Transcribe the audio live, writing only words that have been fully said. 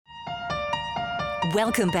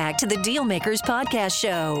Welcome back to the Dealmakers Podcast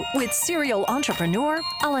Show with serial entrepreneur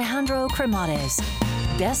Alejandro Cremades,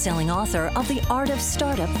 best-selling author of The Art of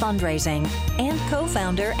Startup Fundraising and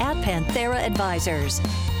co-founder at Panthera Advisors.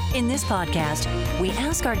 In this podcast, we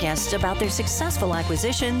ask our guests about their successful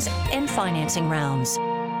acquisitions and financing rounds.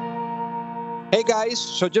 Hey guys,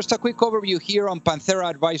 so just a quick overview here on Panthera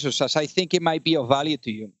Advisors, as I think it might be of value to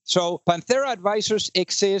you. So Panthera Advisors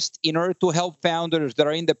exists in order to help founders that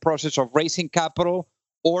are in the process of raising capital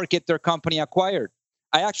or get their company acquired.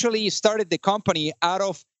 I actually started the company out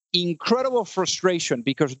of incredible frustration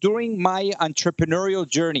because during my entrepreneurial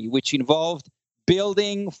journey, which involved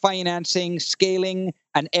building, financing, scaling,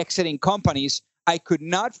 and exiting companies, I could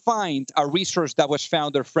not find a resource that was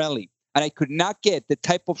founder-friendly. And I could not get the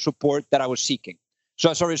type of support that I was seeking. So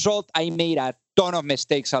as a result, I made a ton of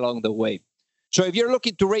mistakes along the way. So if you're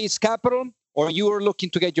looking to raise capital, or you are looking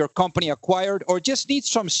to get your company acquired, or just need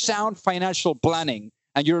some sound financial planning,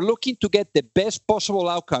 and you're looking to get the best possible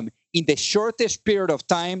outcome in the shortest period of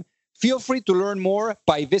time, feel free to learn more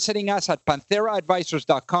by visiting us at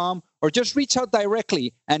pantheraadvisors.com, or just reach out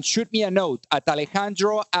directly and shoot me a note at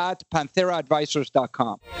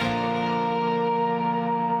alejandro@pantheraadvisors.com.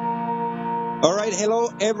 All right. Hello,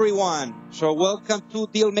 everyone. So welcome to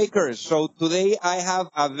Dealmakers. So today I have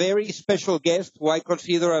a very special guest who I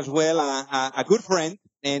consider as well a good friend,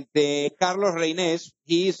 and Carlos Reynés.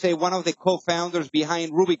 He is one of the co-founders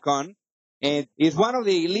behind Rubicon, and is one of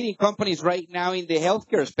the leading companies right now in the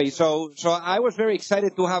healthcare space. So I was very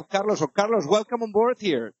excited to have Carlos. So Carlos, welcome on board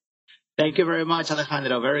here. Thank you very much,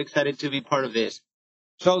 Alejandro. Very excited to be part of this.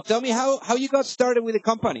 So tell me how you got started with the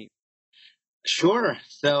company. Sure.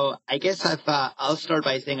 So I guess I'll start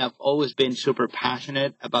by saying I've always been super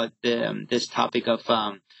passionate about this topic of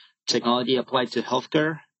technology applied to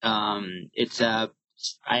healthcare. I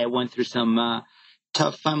went through some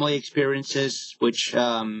tough family experiences, which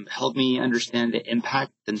helped me understand the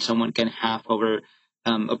impact that someone can have over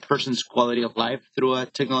a person's quality of life through a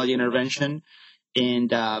technology intervention.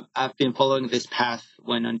 And I've been following this path,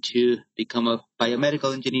 went on to become a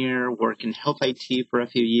biomedical engineer, work in health IT for a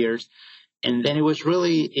few years. And then it was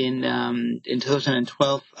really in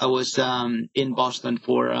 2012, I was in Boston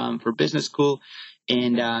for business school,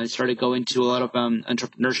 and started going to a lot of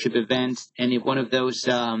entrepreneurship events. And in one of those,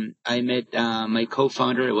 I met my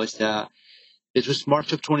co-founder. This was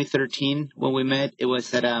March of 2013 when we met. It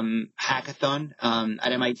was at hackathon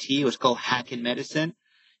at MIT. It was called Hack in Medicine,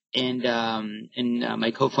 and my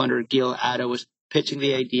co-founder Gil Addo was pitching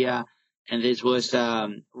the idea. And this was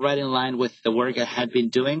right in line with the work I had been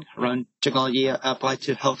doing around technology applied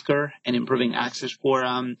to healthcare and improving access for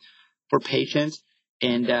patients.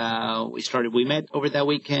 And we met over that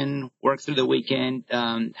weekend, worked through the weekend,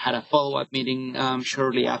 had a follow-up meeting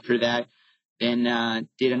shortly after that. Then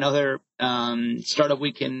did another startup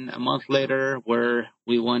weekend a month later where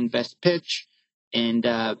we won Best Pitch. And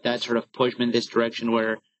that sort of pushed me in this direction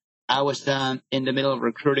where I was in the middle of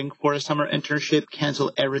recruiting for a summer internship,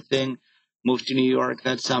 canceled everything, moved to New York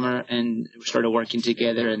that summer, and started working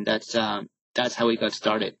together, and that's how we got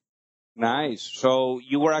started. Nice. So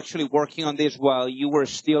you were actually working on this while you were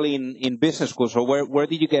still in business school. So where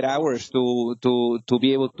did you get hours to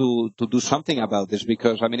be able to do something about this?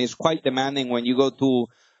 Because I mean, it's quite demanding when you go to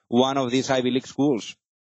one of these Ivy League schools.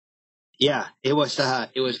 Yeah, it was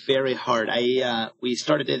very hard. We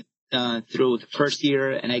started it through the first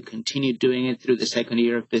year, and I continued doing it through the second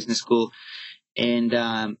year of business school. And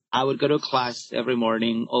I would go to class every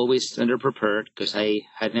morning, always underprepared because I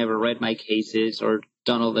had never read my cases or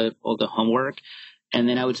done all the homework. And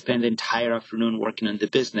then I would spend the entire afternoon working on the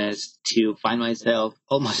business to find myself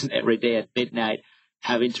almost every day at midnight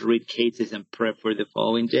having to read cases and prep for the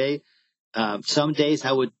following day. Some days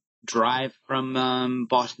I would drive from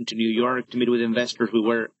Boston to New York to meet with investors. We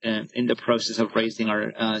were in the process of raising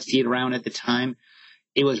our seed round at the time.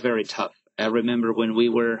 It was very tough. I remember when we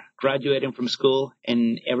were graduating from school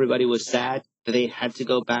and everybody was sad that they had to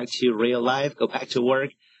go back to real life, go back to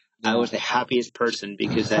work. I was the happiest person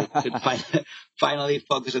because I could finally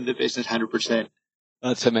focus on the business 100%.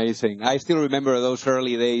 That's amazing. I still remember those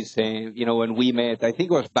early days, when we met. I think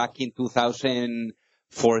it was back in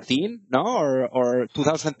 2014, or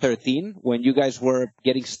 2013, when you guys were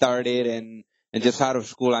getting started and just out of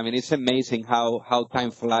school. I mean, it's amazing how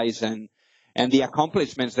time flies and the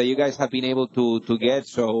accomplishments that you guys have been able to get.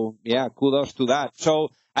 So yeah, kudos to that.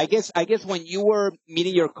 So I guess when you were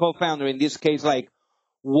meeting your co-founder in this case, like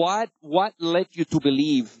what led you to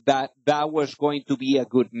believe that was going to be a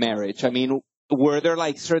good marriage? I mean, were there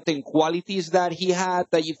like certain qualities that he had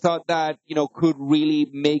that you thought that, could really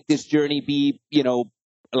make this journey be,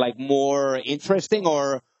 like more interesting,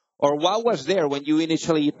 or or what was there when you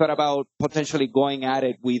initially thought about potentially going at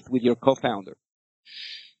it with your co-founder?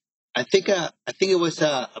 I think it was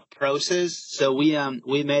a process. So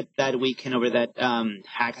we met that weekend over that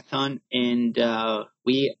hackathon, and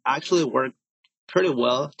we actually worked pretty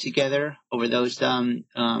well together over those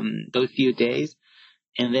few days.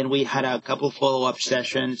 And then we had a couple follow-up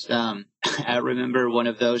sessions. I remember one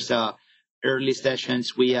of those early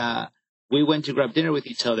sessions. We went to grab dinner with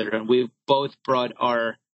each other, and we both brought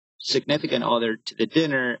our significant other to the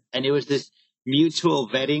dinner, and it was this mutual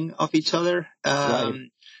vetting of each other. Right.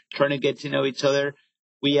 Trying to get to know each other.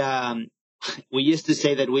 We used to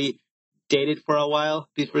say that we dated for a while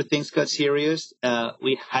before things got serious.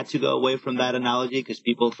 We had to go away from that analogy because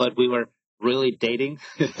people thought we were really dating.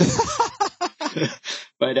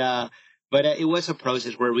 But it was a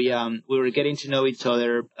process where we were getting to know each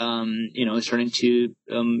other. Starting to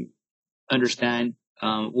understand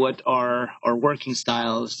what are our working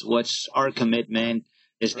styles, what's our commitment.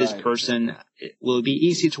 Is this person, will it be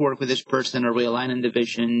easy to work with this person? Are we aligned in the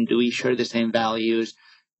vision? Do we share the same values?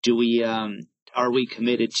 Are we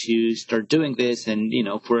committed to start doing this? And,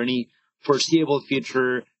 for any foreseeable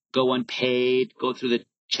future, go unpaid, go through the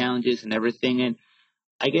challenges and everything. And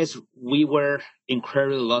I guess we were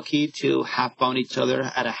incredibly lucky to have found each other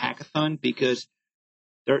at a hackathon because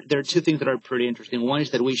there are two things that are pretty interesting. One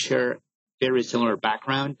is that we share very similar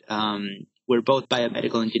background. We're both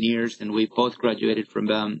biomedical engineers, and we both graduated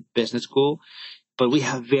from business school, but we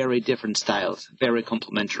have very different styles, very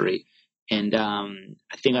complementary. And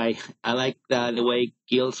I think I like the way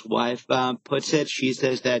Gil's wife puts it. She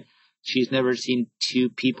says that she's never seen two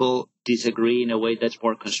people disagree in a way that's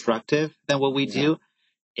more constructive than what we do.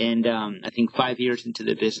 And I think 5 years into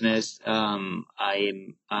the business, I'm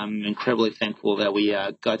incredibly thankful that we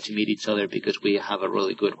got to meet each other because we have a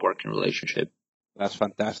really good working relationship. That's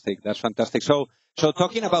fantastic. So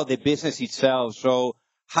talking about the business itself, so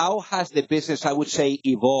how has the business, I would say,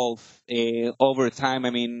 evolved over time? I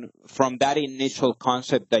mean, from that initial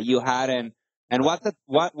concept that you had, and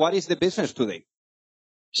what is the business today?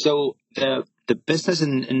 So the business,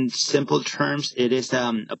 in simple terms, it is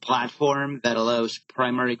a platform that allows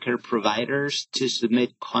primary care providers to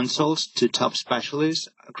submit consults to top specialists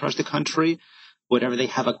across the country, whenever they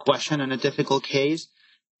have a question on a difficult case.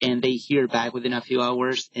 And they hear back within a few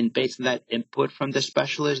hours. And based on that input from the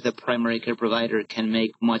specialist, the primary care provider can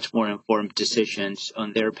make much more informed decisions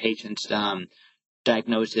on their patient's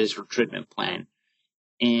diagnosis or treatment plan.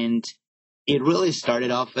 And it really started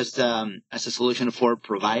off as a solution for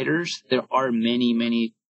providers. There are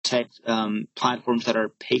many tech platforms that are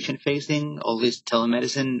patient-facing, all these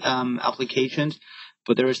telemedicine applications,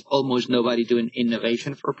 but there is almost nobody doing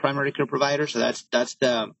innovation for primary care providers. So that's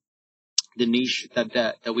the niche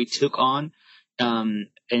that we took on.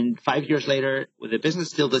 And 5 years later, with the business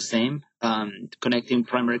still the same, connecting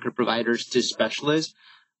primary care providers to specialists,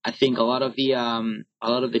 I think a lot of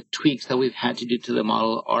the tweaks that we've had to do to the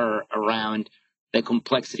model are around the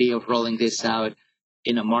complexity of rolling this out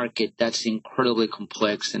in a market that's incredibly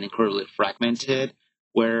complex and incredibly fragmented,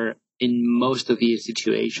 where in most of these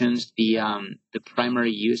situations, the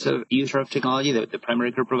primary user of technology, the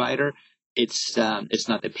primary care provider, it's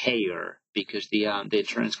not the payer, because the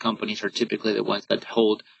insurance companies are typically the ones that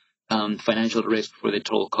hold financial risk for the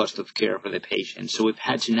total cost of care for the patient. So we've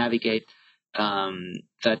had to navigate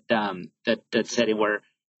that setting where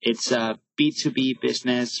it's a B2B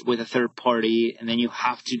business with a third party, and then you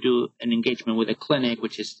have to do an engagement with a clinic,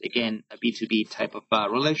 which is, again, a B2B type of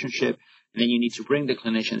relationship. And then you need to bring the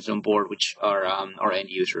clinicians on board, which are our end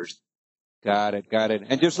users. Got it.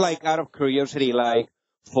 And just like out of curiosity, like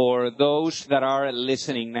for those that are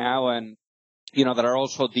listening now and, that are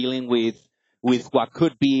also dealing with what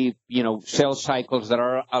could be, sales cycles that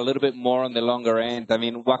are a little bit more on the longer end, I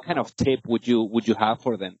mean, what kind of tip would you have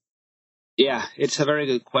for them? Yeah, it's a very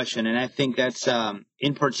good question. And I think that's,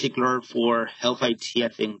 in particular for health IT, I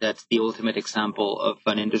think that's the ultimate example of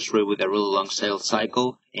an industry with a really long sales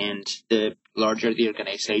cycle. And the larger the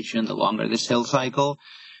organization, the longer the sales cycle,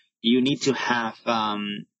 you need to have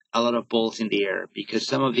a lot of balls in the air, because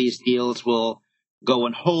some of these deals will go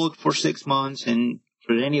on hold for 6 months. And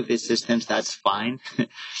for any of these systems, that's fine.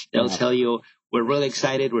 They'll tell you, we're really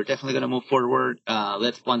excited. We're definitely going to move forward.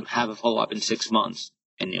 Let's have a follow-up in 6 months.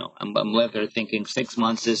 And, I'm left there thinking 6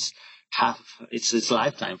 months is it's a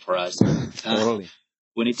lifetime for us. Totally.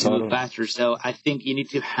 We need to move faster. So I think you need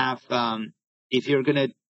to have, if you're going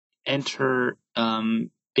to enter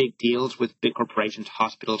big deals with big corporations,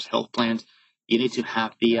 hospitals, health plans, you need to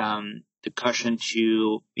have the cushion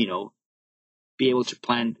to, be able to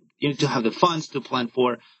plan. You need to have the funds to plan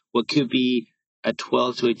for what could be a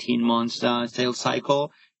 12 to 18 months sales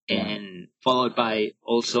cycle. and followed by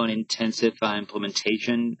also an intensive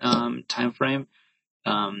implementation time frame.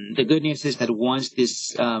 The good news is that once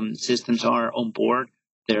these systems are on board,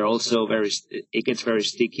 they're also it gets very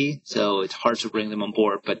sticky, so it's hard to bring them on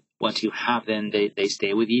board. But once you have them, they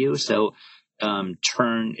stay with you. So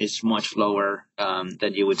churn is much lower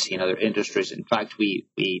than you would see in other industries. In fact, we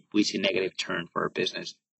see negative churn for our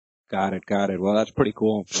business. Got it. Well, that's pretty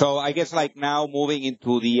cool. So I guess like now moving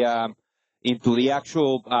into the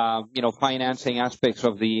actual financing aspects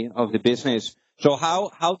of the business. So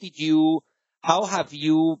how have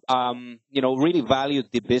you really valued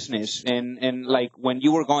the business and like when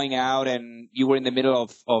you were going out and you were in the middle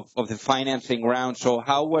of the financing round, so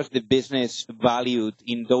how was the business valued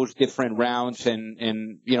in those different rounds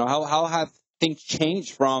and how have things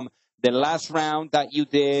changed from the last round that you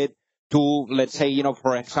did to, let's say,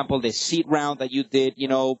 for example, the seed round that you did,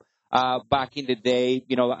 back in the day?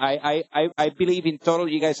 I believe in total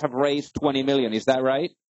you guys have raised 20 million. Is that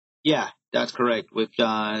right? Yeah, that's correct. We've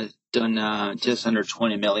done just under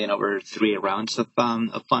 20 million over 3 rounds of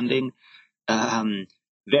funding.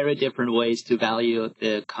 Very different ways to value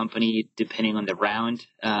the company depending on the round.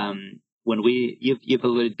 When you've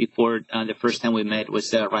alluded before, the first time we met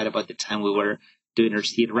was right about the time we were doing our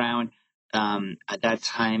seed round. At that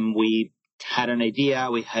time, we had an idea.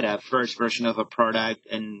 We had a first version of a product,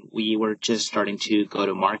 and we were just starting to go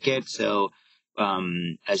to market. So,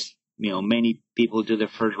 as many people do the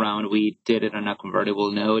first round, we did it on a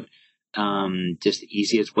convertible note. Just the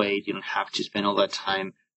easiest way. You don't have to spend all that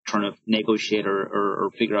time trying to negotiate or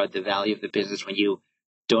figure out the value of the business when you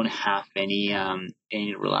don't have any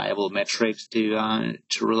reliable metrics to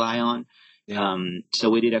rely on. Yeah. So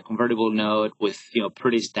we did a convertible note with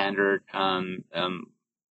pretty standard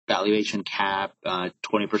valuation cap,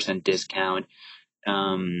 20% discount,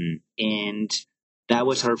 and that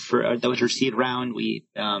was our seed round. We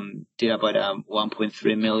did about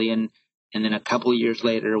 1.3 million, and then a couple of years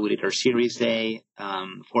later we did our Series A,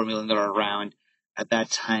 $4 million round. At that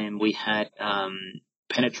time we had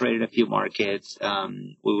penetrated a few markets.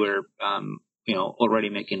 We were already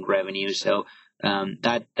making revenue, so.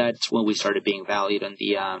 That's when we started being valued on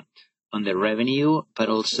the revenue, but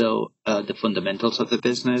also the fundamentals of the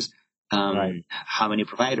business. Right. How many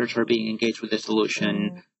providers are being engaged with the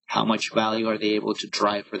solution? How much value are they able to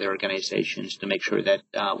drive for their organizations to make sure that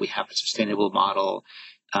we have a sustainable model?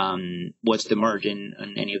 What's the margin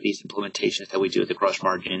on any of these implementations that we do, the gross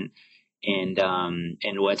margin, and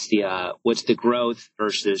what's the growth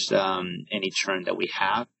versus any churn that we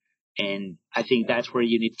have? And I think that's where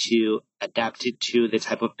you need to adapt it to the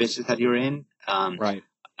type of business that you're in. Right.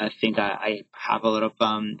 I think I have a lot of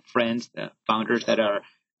friends, founders that are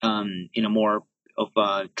more of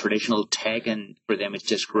traditional tech, and for them it's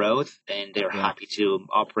just growth, and they're happy to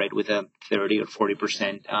operate with a 30 or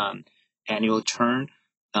 40% annual churn.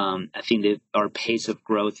 I think that our pace of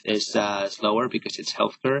growth is slower because it's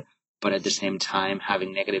healthcare, but at the same time,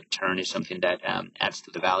 having negative churn is something that adds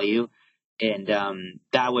to the value. And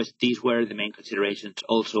these were the main considerations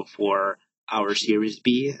also for our Series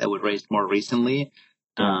B that we raised more recently,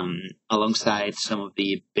 alongside some of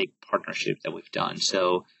the big partnerships that we've done.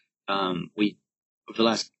 So over the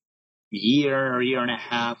last year or year and a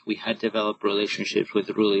half, we had developed relationships with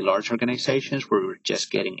really large organizations where we were just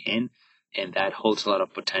getting in, and that holds a lot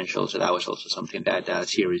of potential. So that was also something that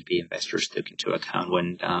Series B investors took into account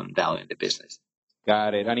when valuing the business.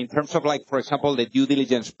 Got it. And in terms of, like, for example, the due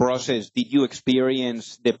diligence process, did you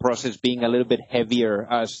experience the process being a little bit heavier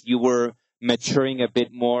as you were maturing a bit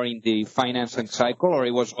more in the financing cycle, or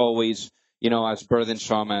it was always, as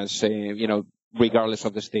burdensome as, regardless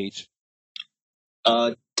of the stage?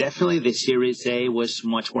 Definitely the Series A was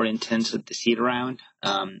much more intense than the seed round.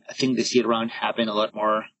 I think the seed round happened a lot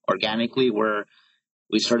more organically, where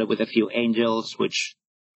we started with a few angels, which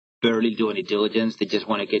barely do any diligence. They just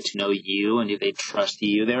want to get to know you, and if they trust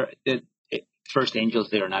you, they're first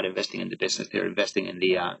angels. They are not investing in the business; they're investing in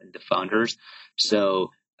the founders.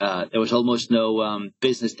 So there was almost no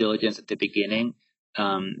business diligence at the beginning.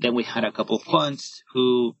 Then we had a couple of funds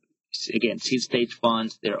who, again, seed stage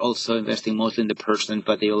funds. They're also investing mostly in the person,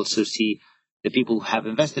 but they also see the people who have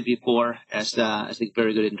invested before as a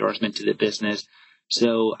very good endorsement to the business.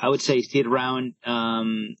 So I would say seed round.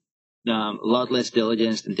 A lot less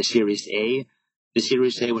diligence than the Series A. The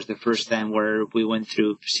Series A was the first time where we went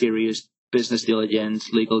through serious business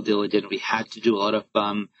diligence, legal diligence. We had to do a lot of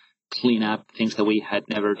cleanup, things that we had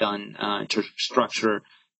never done in terms of structure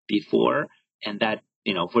before. And that,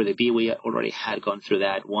 for the B, we already had gone through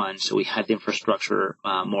that one, so we had the infrastructure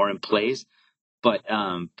more in place. But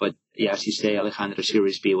yeah, as you say, Alejandro,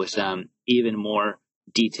 Series B was even more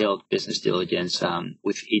detailed business diligence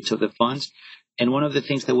with each of the funds. And one of the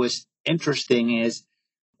things that was interesting is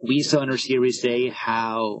we saw in our Series A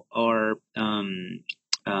how our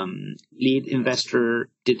lead investor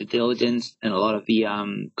did the diligence, and a lot of the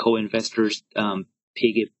co-investors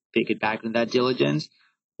piggybacked on that diligence.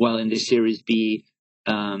 While in the Series B,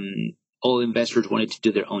 all investors wanted to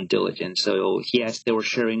do their own diligence. So yes, they were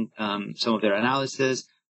sharing some of their analysis,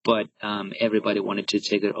 but everybody wanted to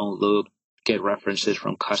take their own look, get references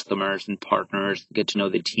from customers and partners, get to know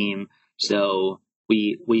the team. So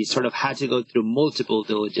we sort of had to go through multiple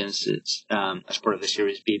diligences as part of the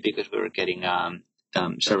Series B because we were getting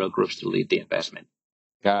several groups to lead the investment.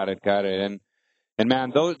 Got it. And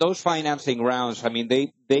man, those financing rounds, I mean,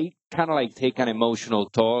 they kind of like take an emotional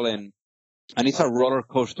toll, and it's a roller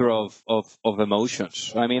coaster of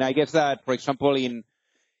emotions. I mean, I guess that, for example, in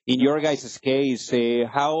your guys' case,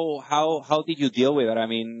 how did you deal with it? I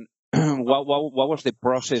mean, what was the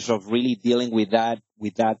process of really dealing with that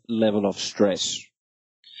level of stress?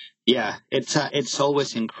 Yeah, it's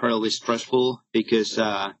always incredibly stressful because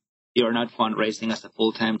you're not fundraising as a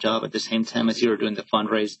full-time job. At the same time as you're doing the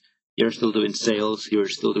fundraise, you're still doing sales, you're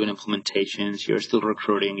still doing implementations, you're still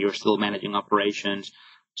recruiting, you're still managing operations.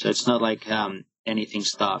 So it's not like anything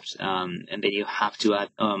stops. And then you have to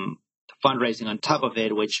add fundraising on top of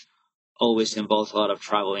it, which always involves a lot of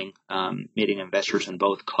traveling, meeting investors on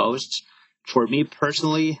both coasts. For me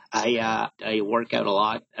personally, I work out a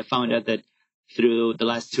lot. I found out that through the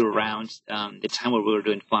last two rounds, the time where we were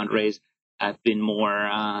doing fundraise, I've been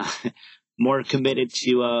more committed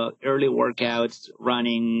to early workouts,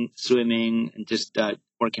 running, swimming, and just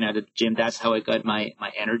working out at the gym. That's how I got my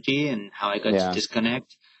energy and how I got to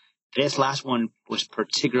disconnect. This last one was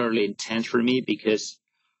particularly intense for me because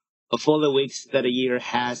of all the weeks that a year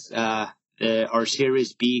has. Our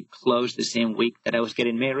Series B closed the same week that I was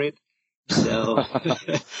getting married. So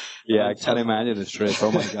yeah, I can't imagine the stress.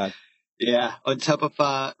 Oh my God. Yeah, on top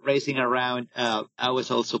of racing around, I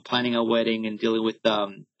was also planning a wedding and dealing with a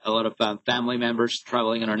lot of family members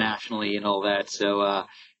traveling internationally and all that. So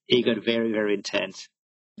it got very, very intense.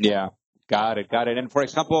 Yeah, got it. And for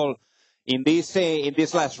example, in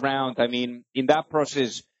this last round, I mean, in that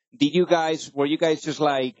process, were you guys just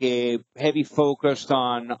like heavy focused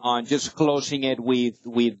on just closing it with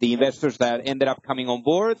the investors that ended up coming on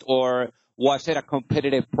board, or was it a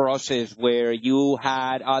competitive process where you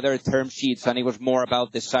had other term sheets and it was more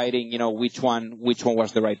about deciding, which one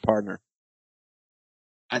was the right partner?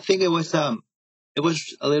 I think it was a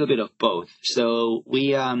little bit of both. So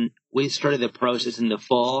we started the process in the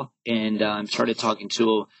fall and started talking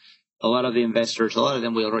to a lot of the investors. A lot of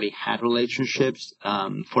them we already had relationships.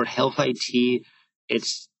 For Health IT,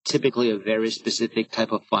 it's typically a very specific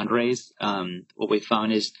type of fundraise. What we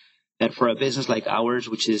found is that for a business like ours,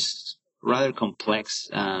 which is rather complex,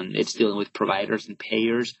 it's dealing with providers and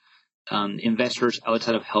payers. Investors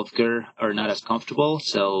outside of healthcare are not as comfortable.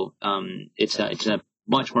 So it's a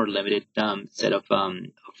much more limited set of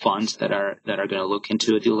funds that are going to look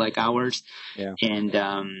into a deal like ours. Yeah.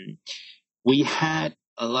 And we had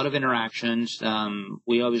a lot of interactions.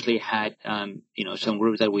 We obviously had some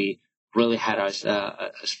groups that we really had as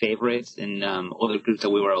favorites, and other groups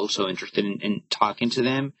that we were also interested in talking to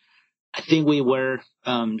them. I think we were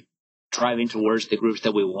driving towards the groups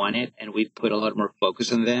that we wanted, and we put a lot more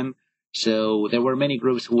focus on them. So there were many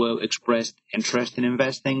groups who expressed interest in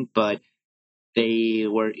investing, but they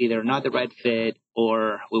were either not the right fit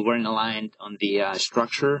or we weren't aligned on the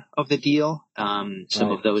structure of the deal.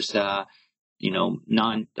 Some of those,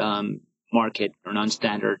 non-market or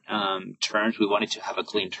non-standard terms, we wanted to have a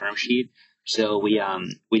clean term sheet. So we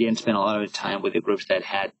didn't spend a lot of time with the groups that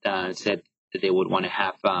had said that they would want to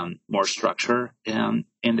have more structure in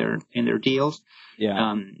their deals.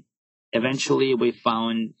 Yeah. Eventually, we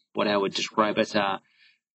found what I would describe as a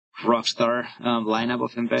rockstar lineup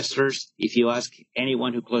of investors. If you ask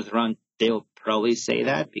anyone who closed around, they'll probably say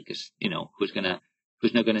that because who's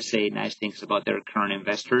not gonna say nice things about their current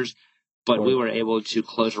investors. But we were able to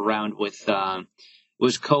close around with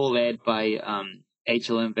was co-led by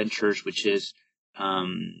HLM Ventures, which is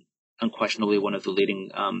unquestionably one of the leading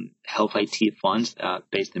health IT funds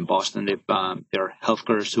based in Boston. They're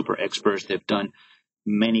healthcare super experts. They've done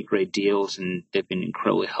many great deals and they've been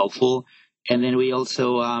incredibly helpful. And then we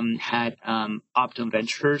also had Optum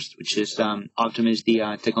Ventures, which is Optum is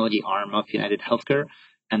the technology arm of United Healthcare,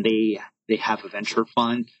 and they have a venture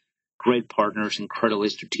fund. Great partners, incredibly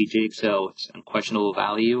strategic, so it's unquestionable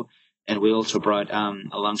value. And we also brought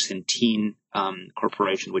along Centene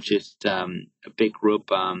Corporation, which is a big group,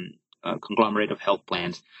 conglomerate of health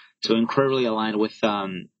plans. So incredibly aligned with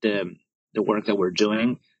the work that we're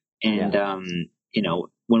doing. And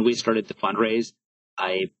when we started the fundraise,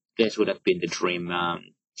 this would have been the dream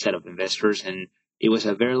set of investors, and it was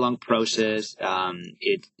a very long process.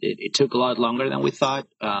 It took a lot longer than we thought.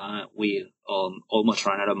 We almost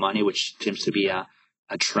ran out of money, which seems to be a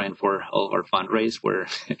trend for all of our fundraise, where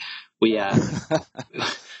we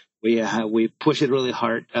we pushed it really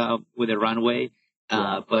hard with the runway,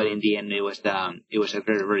 but in the end, it was a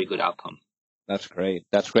very, very good outcome. That's great.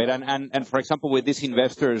 That's great. And for example, with these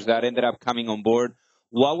investors that ended up coming on board,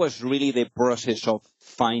 what was really the process of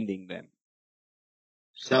finding them?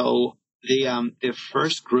 So the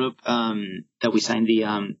first group that we signed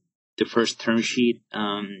the first term sheet,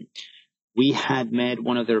 we had met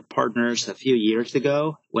one of their partners a few years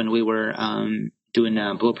ago when we were doing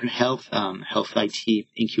Blueprint Health IT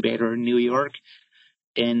incubator in New York,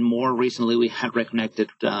 and more recently we had reconnected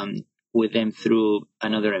with them through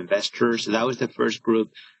another investor. So that was the first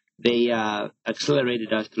group. They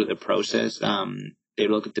accelerated us through the process. They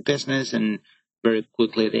looked at the business, and very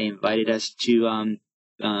quickly they invited us to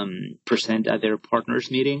present at their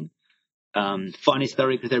partners meeting. Funny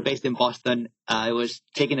story, because they're based in Boston. I was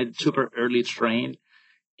taking a super early train,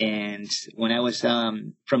 and when I was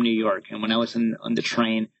from New York, and when I was on the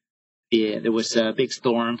train, there was a big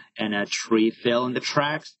storm, and a tree fell on the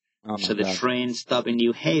tracks. So the train stopped in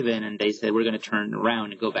New Haven, and they said, we're going to turn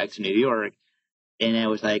around and go back to New York. And I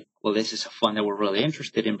was like, well, this is a fund that we're really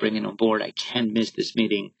interested in bringing on board. I can't miss this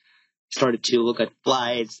meeting. Started to look at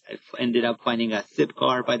flights. I ended up finding a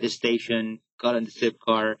Zipcar by the station, got on the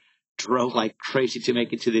Zipcar, drove like crazy to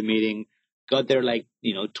make it to the meeting, got there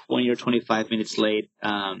 20 or 25 minutes late.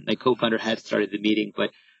 My co-founder had started the meeting,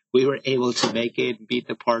 but we were able to make it, meet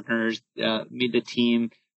the partners, meet the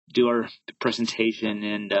team, do our presentation,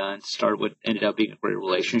 and start what ended up being a great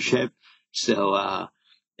relationship. So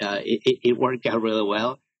it worked out really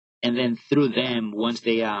well. And then through them, once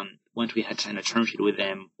we had signed a term sheet with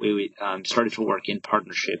them, we started to work in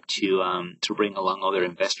partnership to bring along other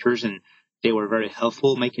investors, and they were very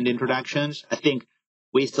helpful making the introductions. I think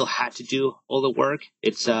we still had to do all the work.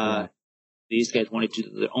 These guys wanted to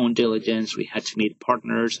do their own diligence. We had to meet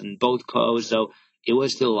partners and both co-s, so it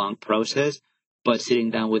was still a long process. But sitting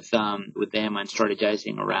down with them and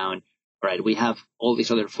strategizing around, all right, we have all these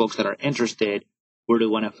other folks that are interested. Where do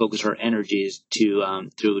we want to focus our energies to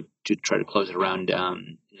try to close it around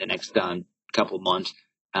in the next couple of months?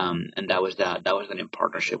 And that was an in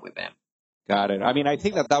partnership with them. Got it. I mean, I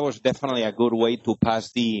think that was definitely a good way to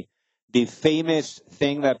pass the famous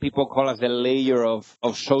thing that people call as the layer of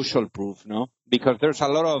social proof, no? Because there's a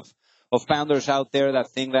lot of founders out there that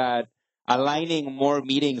think that aligning more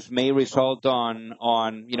meetings may result on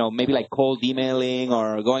maybe like cold emailing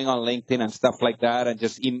or going on LinkedIn and stuff like that, and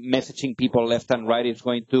just messaging people left and right is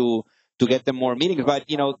going to get them more meetings. But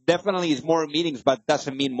definitely it's more meetings, but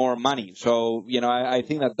doesn't mean more money. So I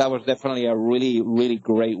think that was definitely a really, really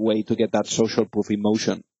great way to get that social proof in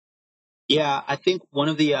motion. Yeah, I think one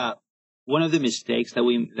of the mistakes that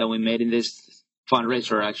we made in this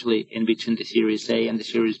fundraiser, actually in between the Series A and the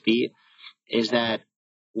Series B, is that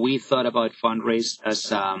we thought about fundraise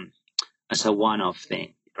as a one-off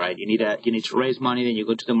thing, right? You need to raise money, then you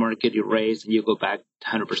go to the market, you raise, and you go back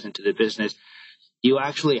 100% to the business. You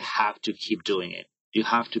actually have to keep doing it. You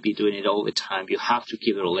have to be doing it all the time. You have to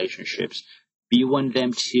keep the relationships. You want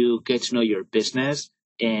them to get to know your business,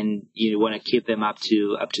 and you want to keep them up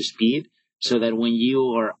to speed, so that when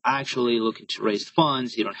you are actually looking to raise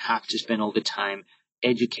funds, you don't have to spend all the time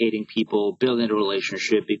educating people, building a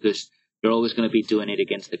relationship, because you're always going to be doing it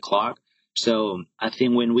against the clock. So I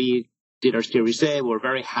think when we did our Series A, we're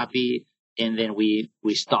very happy. And then we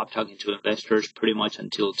stopped talking to investors pretty much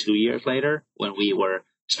until 2 years later, when we were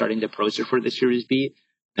starting the process for the Series B.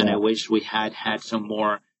 And I wish we had some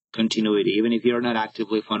more continuity. Even if you're not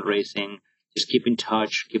actively fundraising, just keep in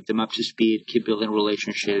touch, keep them up to speed, keep building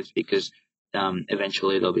relationships, because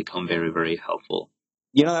eventually they'll become very, very helpful.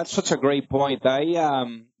 That's such a great point.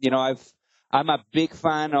 I'm a big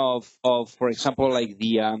fan of, for example, like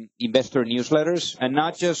the investor newsletters, and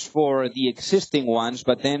not just for the existing ones,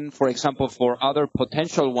 but then, for example, for other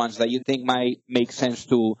potential ones that you think might make sense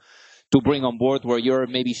to bring on board, where you're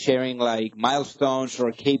maybe sharing like milestones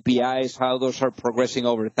or KPIs, how those are progressing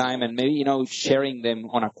over time, and maybe, sharing them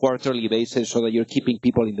on a quarterly basis so that you're keeping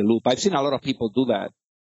people in the loop. I've seen a lot of people do that.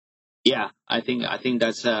 Yeah, I think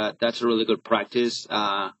that's a really good practice.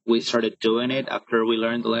 We started doing it after we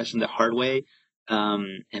learned the lesson the hard way.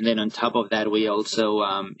 And then on top of that, we also,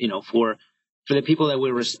 for the people that we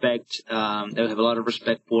respect, that we have a lot of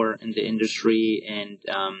respect for in the industry, and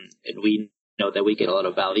we know that we get a lot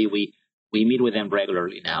of value, we meet with them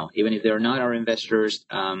regularly now. Even if they're not our investors,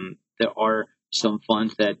 there are some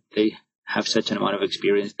funds that they have such an amount of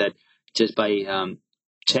experience that just by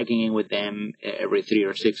checking in with them every 3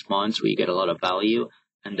 or 6 months, we get a lot of value.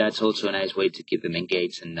 And that's also a nice way to keep them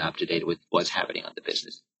engaged and up to date with what's happening on the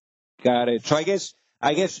business. Got it. So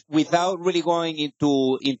I guess without really going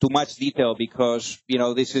into much detail, because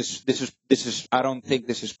this is I don't think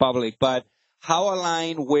this is public, but how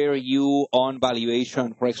aligned were you on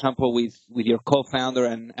valuation, for example, with your co-founder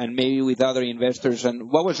and maybe with other investors,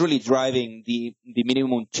 and what was really driving the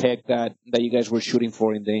minimum check that you guys were shooting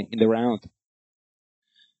for in the round?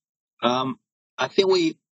 I think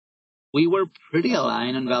we were pretty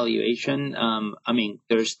aligned on valuation. I mean,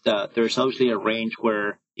 there's obviously a range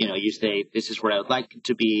where you say, this is where I would like it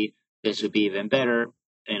to be. This would be even better.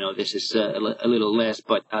 This is a little less,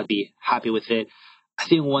 but I'd be happy with it. I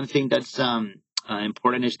think one thing that's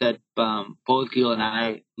important is that both Gil and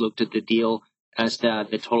I looked at the deal as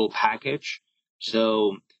the total package.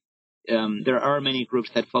 So there are many groups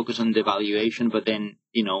that focus on the valuation, but then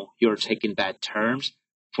you're taking bad terms.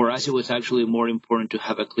 For us, it was actually more important to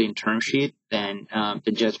have a clean term sheet than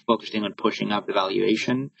just focusing on pushing up the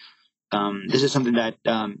valuation. This is something that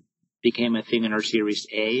became a thing in our Series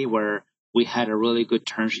A, where we had a really good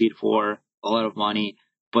term sheet for a lot of money,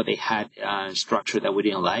 but they had a structure that we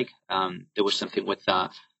didn't like. There was something with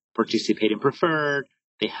participating preferred.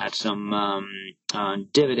 They had some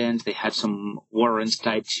dividends. They had some warrants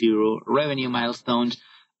tied to revenue milestones.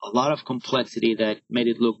 A lot of complexity that made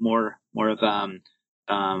it look more of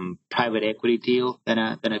private equity deal than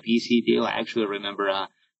a VC deal. I actually remember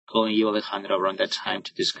calling you, Alejandro, around that time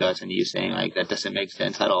to discuss, and you saying that doesn't make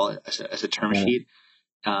sense at all as a term sheet.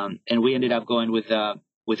 And we ended up going with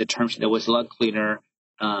a term sheet that was a lot cleaner,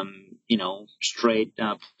 straight,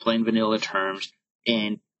 plain vanilla terms,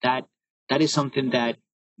 and that is something that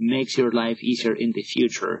makes your life easier in the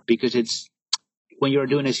future, because it's when you're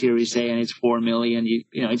doing a Series A and it's $4 million,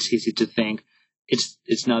 it's easy to think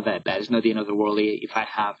it's not that bad. It's not the end of the world. If I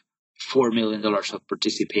have $4 million of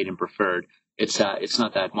participating preferred, it's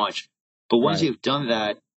not that much. But once you've done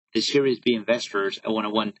that, the Series B investors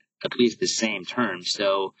want at least the same terms.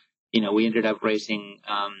 So, we ended up raising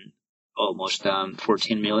almost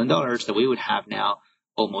 $14 million, that we would have now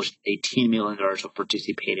almost $18 million of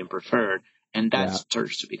participating preferred, and that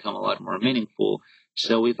starts to become a lot more meaningful.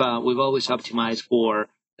 So we've always optimized for,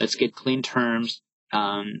 let's get clean terms.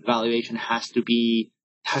 Valuation has to be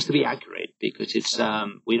accurate, because it's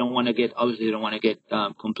we don't want to get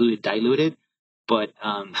completely diluted, but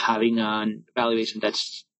having a valuation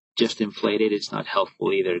that's just inflated, it's not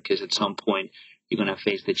helpful either, because at some point you're going to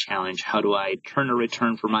face the challenge: how do I turn a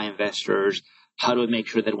return for my investors? How do I make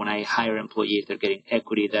sure that when I hire employees, they're getting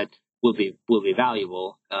equity that will be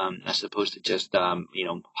valuable, as opposed to just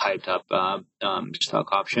hyped up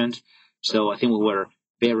stock options? So I think we were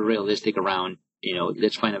very realistic around,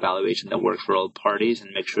 let's find a valuation that works for all parties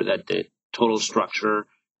and make sure that the total structure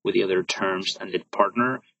with the other terms and the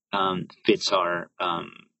partner fits our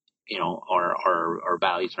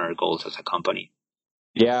values and our goals as a company.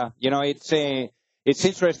 Yeah, it's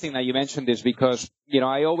interesting that you mentioned this, because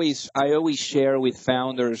I always share with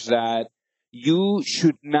founders that you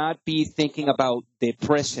should not be thinking about the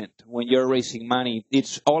present when you're raising money.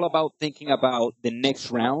 It's all about thinking about the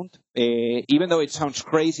next round. Even though it sounds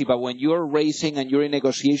crazy, but when you're raising and you're in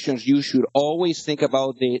negotiations, you should always think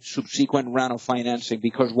about the subsequent round of financing,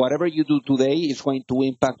 because whatever you do today is going to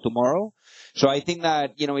impact tomorrow. So I think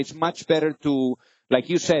that, it's much better to, like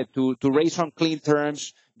you said, to raise on clean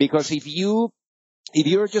terms, because if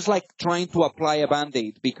you're just trying to apply a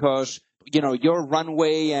Band-Aid, because your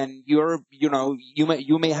runway and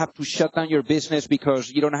you may have to shut down your business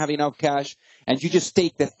because you don't have enough cash, and you just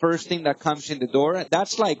take the first thing that comes in the door,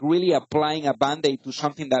 that's like really applying a Band-Aid to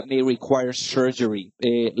something that may require surgery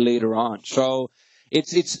later on. So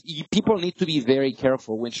it's people need to be very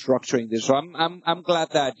careful when structuring this. So I'm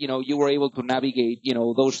glad that you were able to navigate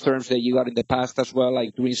those terms that you got in the past as well,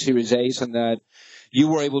 like doing Series A's, and that you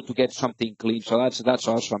were able to get something clean. So that's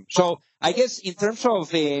awesome. So I guess in terms of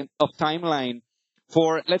timeline,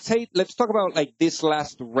 let's talk about this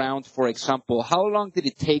last round, for example. How long did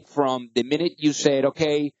it take from the minute you said,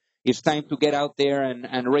 okay, it's time to get out there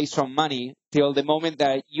and raise some money, till the moment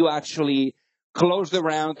that you actually closed the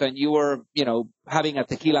round and you were, having a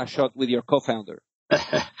tequila shot with your co-founder?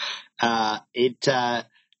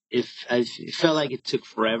 It felt like it took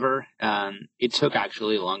forever. It took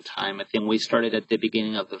actually a long time. I think we started at the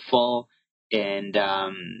beginning of the fall, and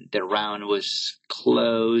the round was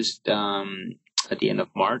closed at the end of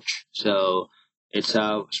March. So it's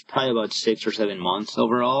probably about 6 or 7 months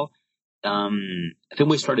overall. I think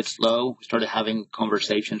we started slow. We started having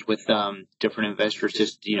conversations with different investors,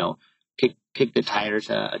 just kick the tires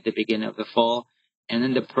at the beginning of the fall. And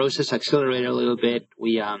then the process accelerated a little bit.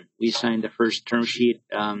 We signed the first term sheet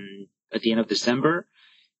at the end of December,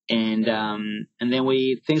 and then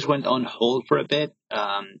things went on hold for a bit.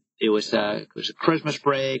 It was a Christmas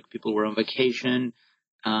break. People were on vacation.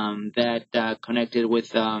 That connected with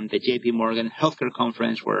the J.P. Morgan Healthcare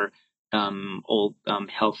Conference, where all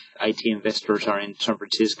health IT investors are in San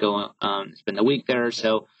Francisco. Spend a week there,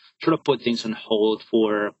 so sort of put things on hold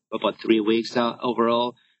for about 3 weeks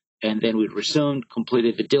overall. And then we resumed,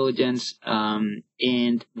 completed the diligence,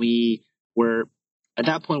 and we were at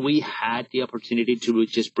that point we had the opportunity to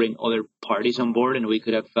just bring other parties on board, and we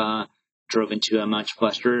could have drove into a much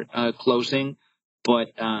faster closing.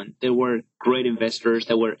 But there were great investors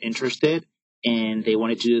that were interested, and they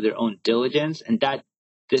wanted to do their own diligence, and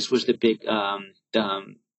this was the big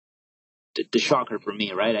the shocker for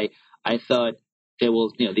me, right? I thought they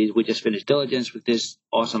will, we just finished diligence with this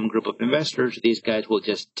awesome group of investors. These guys will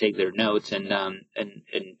just take their notes and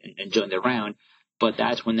join the round. But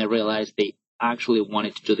that's when they realized they actually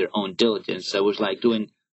wanted to do their own diligence. So it was like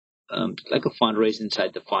doing like a fundraise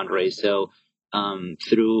inside the fundraise. So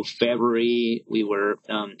through February, we were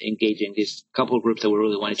engaging these couple of groups that we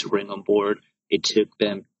really wanted to bring on board. It took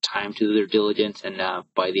them time to do their diligence, and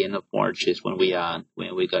by the end of March is when we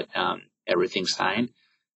got everything signed.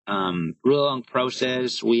 Real long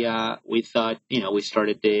process. We thought, we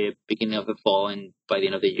started the beginning of the fall, and by the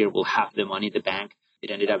end of the year, we'll have the money in the bank. It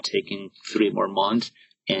ended up taking 3 more months,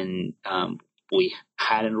 and we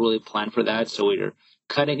hadn't really planned for that, so we were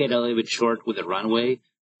cutting it a little bit short with the runway,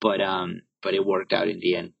 but it worked out in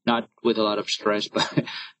the end. Not with a lot of stress, but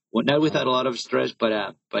not without a lot of stress, but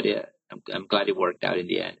I'm glad it worked out in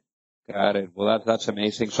the end. Got it. Well, that's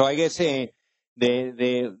amazing. So I guess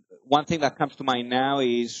the one thing that comes to mind now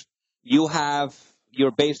is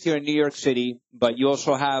you're based here in New York City, but you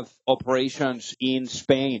also have operations in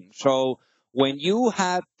Spain. So when you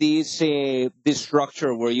had this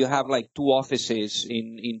structure where you have like 2 offices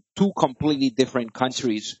in 2 completely different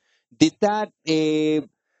countries, did that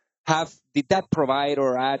provide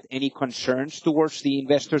or add any concerns towards the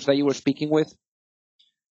investors that you were speaking with?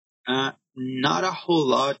 Not a whole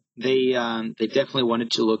lot. They definitely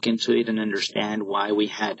wanted to look into it and understand why we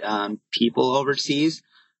had people overseas.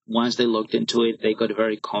 Once they looked into it, they got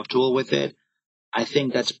very comfortable with it. I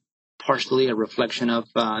think that's partially a reflection of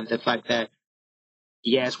the fact that,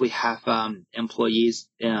 yes, we have employees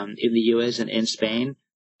in the U.S. and in Spain,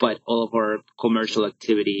 but all of our commercial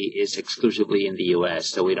activity is exclusively in the U.S.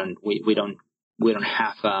 So we don't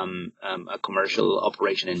have a commercial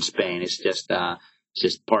operation in Spain. It's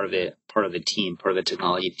just part of the team, part of the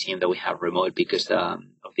technology team that we have remote because of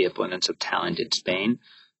the abundance of talent in Spain.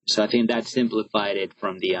 So I think that simplified it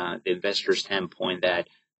from the investor standpoint that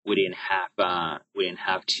we didn't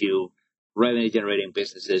have 2 revenue generating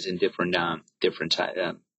businesses in different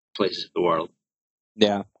places of the world.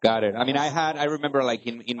 Yeah, got it. I mean, I remember like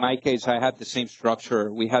in my case, I had the same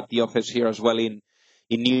structure. We had the office here as well in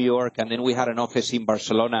New York, and then we had an office in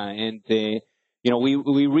Barcelona, and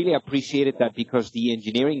we really appreciated that because the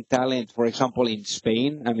engineering talent, for example, in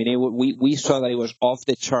Spain, I mean, we saw that it was off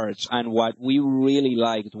the charts. And what we really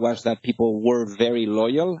liked was that people were very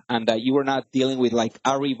loyal and that you were not dealing with like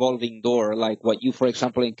a revolving door, like what you, for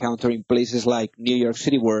example, encounter in places like New York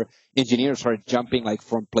City where engineers are jumping like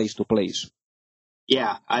from place to place.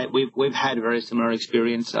 Yeah, we've had a very similar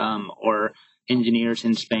experience. Our engineers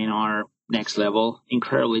in Spain are next level,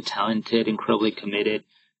 incredibly talented, incredibly committed.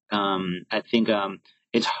 I think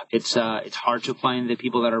it's hard to find the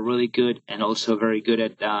people that are really good and also very good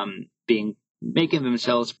at making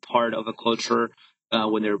themselves part of a culture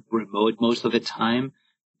when they're remote most of the time.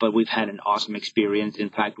 But we've had an awesome experience. In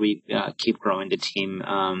fact, we keep growing the team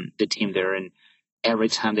there, and every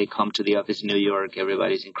time they come to the office in New York,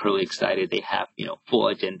 everybody's incredibly excited. They have full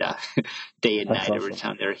agenda day and night every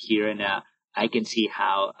time they're here, and I can see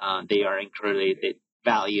how they are incredibly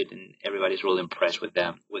valued, and everybody's really impressed with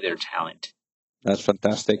them, with their talent. That's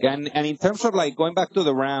fantastic. And in terms of like going back to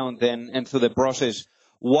the round and through the process,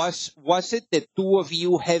 was it the 2 of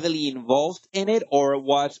you heavily involved in it, or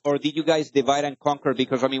did you guys divide and conquer?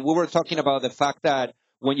 Because I mean, we were talking about the fact that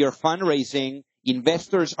when you're fundraising,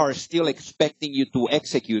 investors are still expecting you to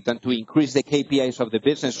execute and to increase the KPIs of the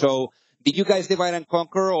business. So did you guys divide and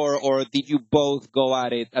conquer, or did you both go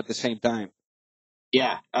at it at the same time?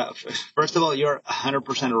 Yeah. First of all, you're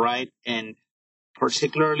 100% right, and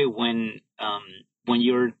particularly when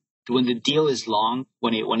the deal is long,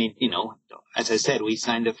 when it as I said, we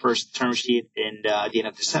signed the first term sheet at the end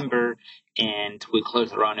of December, and we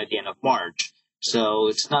closed the round at the end of March. So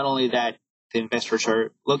it's not only that the investors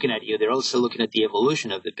are looking at you, they're also looking at the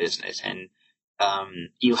evolution of the business. And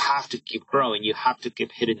you have to keep growing. You have to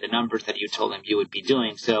keep hitting the numbers that you told them you would be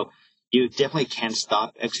doing. So you definitely can't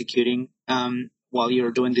stop executing while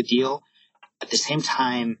you're doing the deal. At the same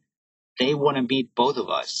time, they want to meet both of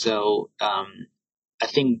us. So I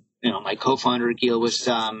think my co-founder Gil was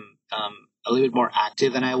a little bit more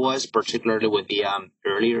active than I was, particularly with the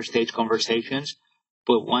earlier stage conversations.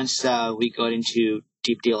 But once we got into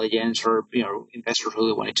deep diligence, or investors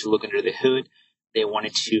really wanted to look under the hood, they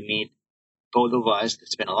wanted to meet both of us. They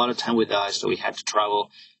spent a lot of time with us, so we had to travel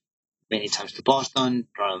many times to Boston,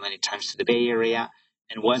 travel many times to the Bay Area.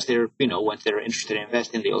 And once they're interested in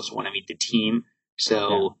investing, they also want to meet the team.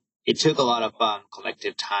 So it took a lot of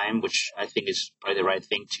collective time, which I think is probably the right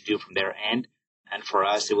thing to do from their end. And for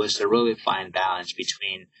us, it was a really fine balance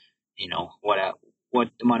between, what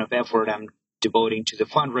amount of effort I'm devoting to the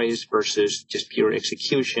fundraise versus just pure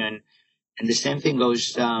execution. And the same thing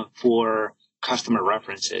goes for customer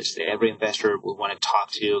references. Every investor will want to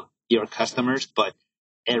talk to your customers, but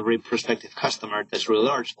every prospective customer that's really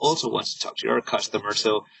large also wants to talk to your customer.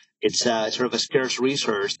 So it's sort of a scarce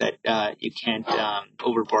resource that you can't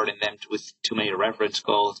overburden them with too many reference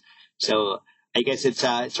calls. So I guess it's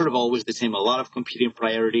sort of always the same. A lot of competing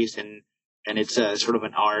priorities, and it's sort of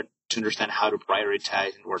an art to understand how to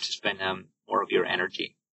prioritize and where to spend more of your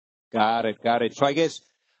energy. Got it. So I guess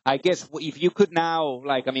if you could now,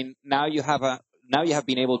 now you have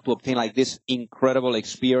been able to obtain like this incredible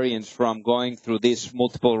experience from going through these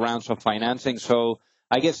multiple rounds of financing. So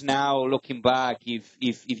I guess now looking back, if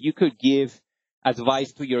you could give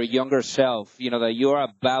advice to your younger self, that you're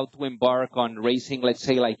about to embark on raising, let's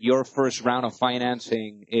say, like your first round of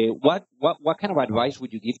financing, what kind of advice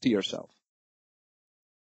would you give to yourself?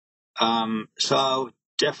 So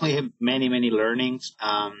definitely have many, many learnings.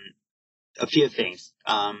 A few things.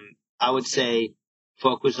 I would say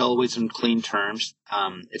focus always on clean terms.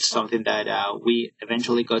 It's something that we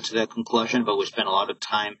eventually got to that conclusion, but we spent a lot of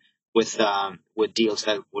time with deals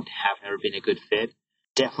that would have never been a good fit.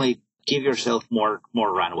 Definitely give yourself more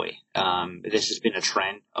runway. This has been a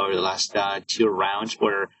trend over the last 2 rounds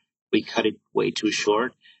where we cut it way too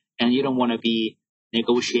short, and you don't want to be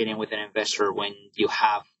negotiating with an investor when you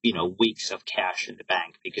have weeks of cash in the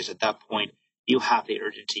bank, because at that point you have the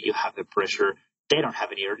urgency, you have the pressure. They don't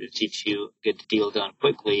have any urgency to get the deal done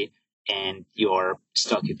quickly, and you're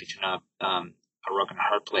stuck in between a rock and a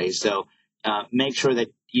hard place. So make sure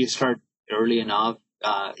that you start early enough.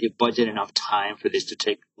 You budget enough time for this to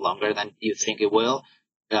take longer than you think it will,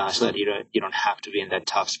 so that you don't have to be in that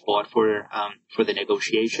tough spot for the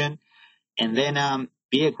negotiation. And then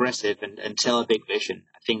be aggressive and tell a big vision.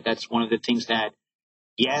 I think that's one of the things that,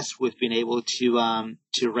 yes, we've been able to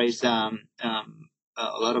raise a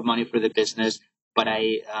lot of money for the business, but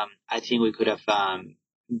I think we could have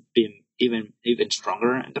been even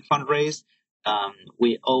stronger in the fundraise.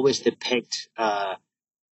 We always depict a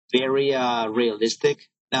very realistic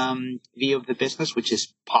view of the business, which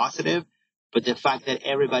is positive, but the fact that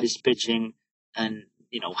everybody's pitching an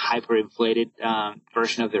hyperinflated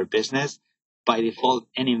version of their business, by default,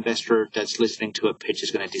 any investor that's listening to a pitch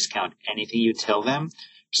is going to discount anything you tell them.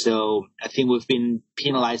 So I think we've been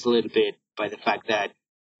penalized a little bit by the fact that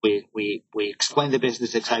we explain the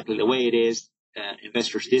business exactly the way it is.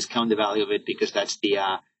 Investors discount the value of it because that's the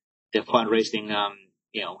fundraising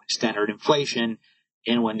standard inflation.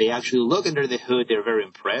 And when they actually look under the hood, they're very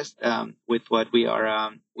impressed with what we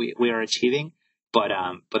are achieving. But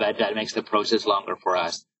that makes the process longer for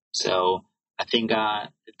us. So I think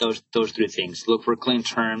those 3 things: look for clean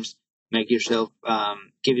terms, give yourself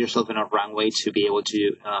enough runway to be able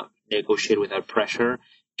to negotiate without pressure,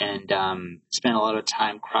 and spend a lot of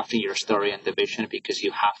time crafting your story and the vision, because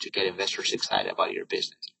you have to get investors excited about your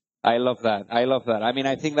business. I love that. I mean,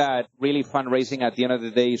 I think that really fundraising at the end of the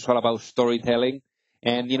day is all about storytelling.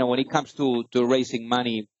 And, when it comes to raising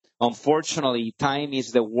money, unfortunately, time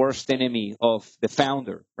is the worst enemy of the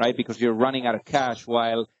founder, right? Because you're running out of cash,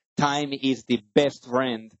 while time is the best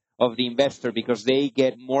friend of the investor, because they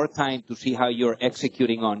get more time to see how you're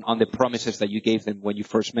executing on the promises that you gave them when you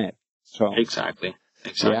first met. So Exactly.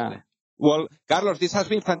 Yeah. Well, Carlos, this has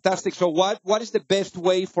been fantastic. So what is the best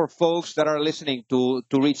way for folks that are listening to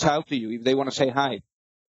reach out to you if they want to say hi?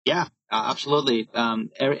 Yeah, absolutely.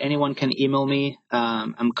 Anyone can email me.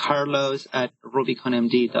 I'm Carlos at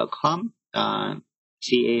rubiconmd.com. Carlos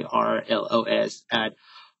at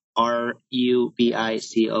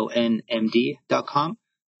rubiconmd.com.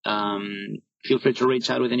 Feel free to reach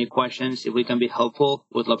out with any questions. If we can be helpful,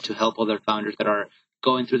 we'd love to help other founders that are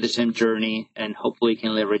going through the same journey, and hopefully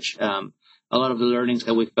can leverage a lot of the learnings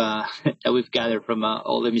that we've gathered from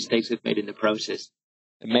all the mistakes we've made in the process.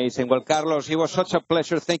 Amazing. Well, Carlos, it was such a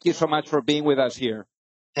pleasure. Thank you so much for being with us here.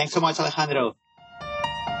 Thanks so much, Alejandro.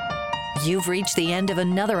 You've reached the end of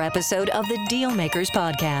another episode of the Dealmakers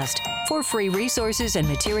Podcast. For free resources and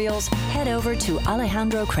materials, head over to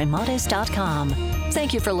alejandrocremades.com.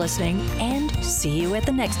 Thank you for listening, and see you at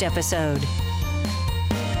the next episode.